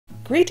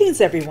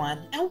Greetings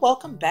everyone, and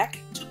welcome back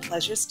to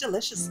Pleasures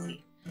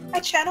Deliciously,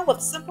 a channel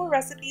with simple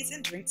recipes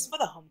and drinks for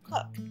the home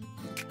cook.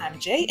 I'm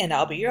Jay and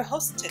I'll be your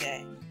host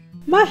today.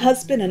 My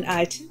husband and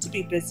I tend to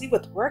be busy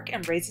with work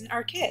and raising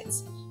our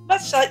kids,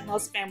 much like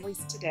most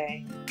families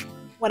today.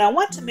 When I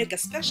want to make a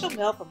special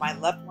meal for my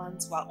loved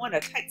ones while on a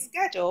tight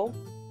schedule,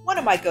 one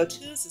of my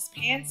go-tos is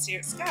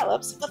pan-seared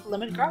scallops with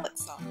lemon garlic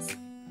sauce.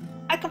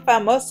 I can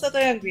find most of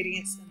the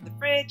ingredients in the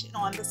fridge and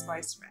on the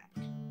spice rack.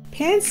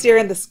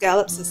 Pan-searing the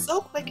scallops is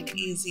so quick and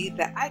easy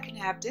that I can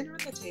have dinner on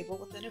the table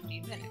within a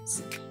few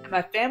minutes, and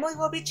my family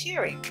will be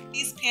cheering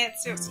these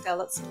pan-seared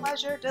scallops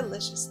pleasure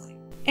deliciously.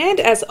 And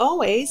as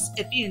always,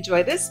 if you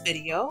enjoy this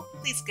video,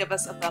 please give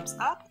us a thumbs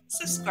up,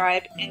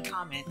 subscribe, and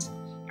comment.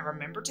 And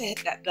remember to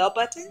hit that bell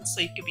button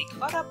so you can be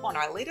caught up on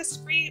our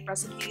latest free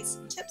recipes,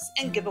 tips,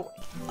 and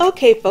giveaways.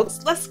 Okay folks,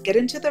 let's get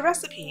into the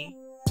recipe.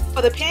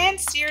 For the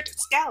pan-seared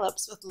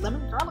scallops with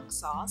lemon garlic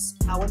sauce,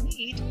 I will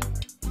need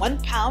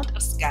 1 pound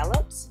of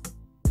scallops,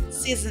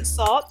 seasoned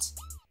salt,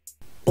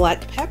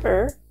 black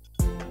pepper,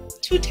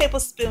 2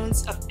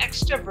 tablespoons of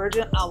extra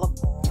virgin olive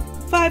oil,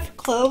 5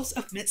 cloves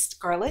of minced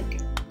garlic,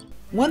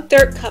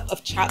 1/3 cup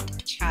of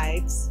chopped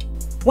chives,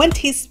 1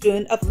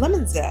 teaspoon of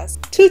lemon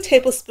zest, 2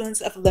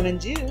 tablespoons of lemon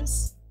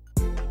juice,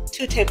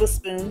 2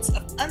 tablespoons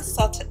of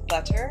unsalted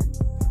butter,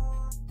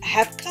 a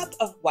half cup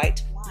of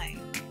white wine.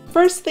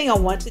 First thing I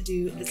want to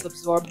do is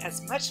absorb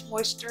as much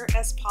moisture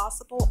as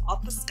possible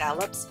off the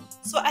scallops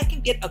so I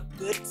can get a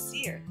good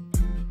sear.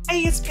 I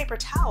use paper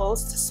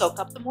towels to soak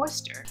up the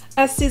moisture.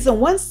 I season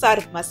one side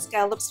of my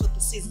scallops with the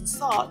seasoned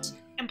salt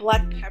and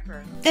black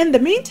pepper. In the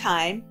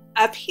meantime,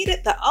 I've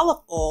heated the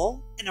olive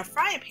oil in a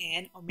frying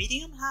pan on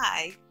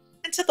medium-high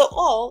until the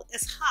oil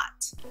is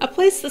hot. I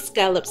place the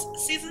scallops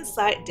seasoned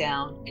side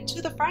down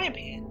into the frying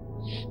pan.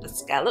 The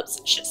scallops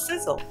should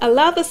sizzle.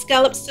 Allow the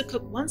scallops to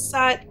cook one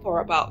side for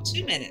about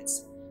 2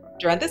 minutes.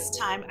 During this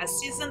time, I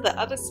season the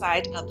other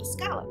side of the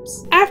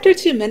scallops. After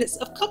 2 minutes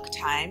of cook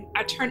time,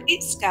 I turn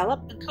each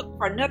scallop and cook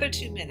for another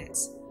 2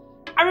 minutes.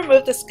 I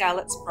remove the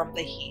scallops from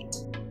the heat.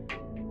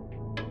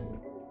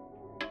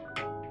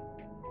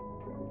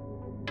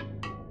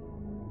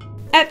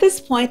 At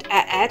this point, I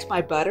add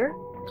my butter,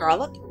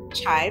 garlic,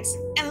 chives,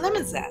 and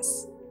lemon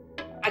zest.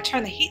 I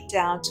turn the heat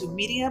down to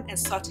medium and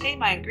saute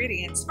my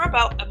ingredients for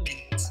about a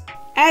minute.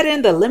 Add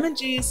in the lemon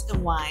juice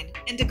and wine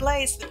and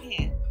deglaze the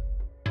pan.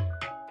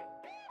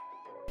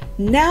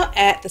 Now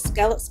add the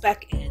scallops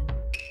back in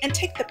and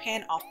take the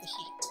pan off the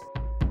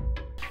heat.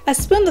 I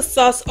spoon the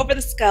sauce over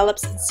the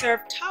scallops and serve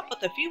topped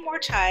with a few more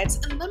chives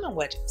and lemon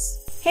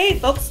wedges. Hey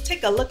folks,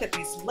 take a look at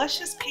these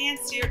luscious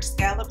pan-seared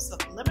scallops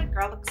with lemon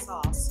garlic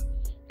sauce.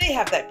 They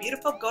have that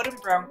beautiful golden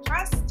brown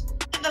crust,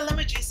 and the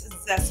lemon juice and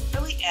zest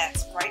really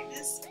adds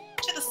brightness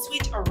to the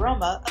sweet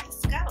aroma of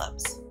the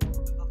scallops.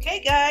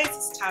 Okay guys,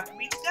 it's time for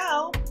me to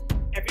go.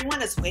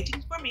 Everyone is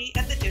waiting for me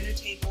at the dinner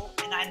table,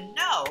 and I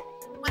know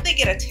when they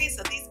get a taste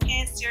of these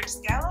pan-seared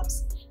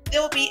scallops, they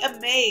will be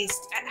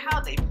amazed at how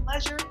they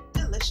pleasure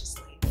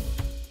deliciously.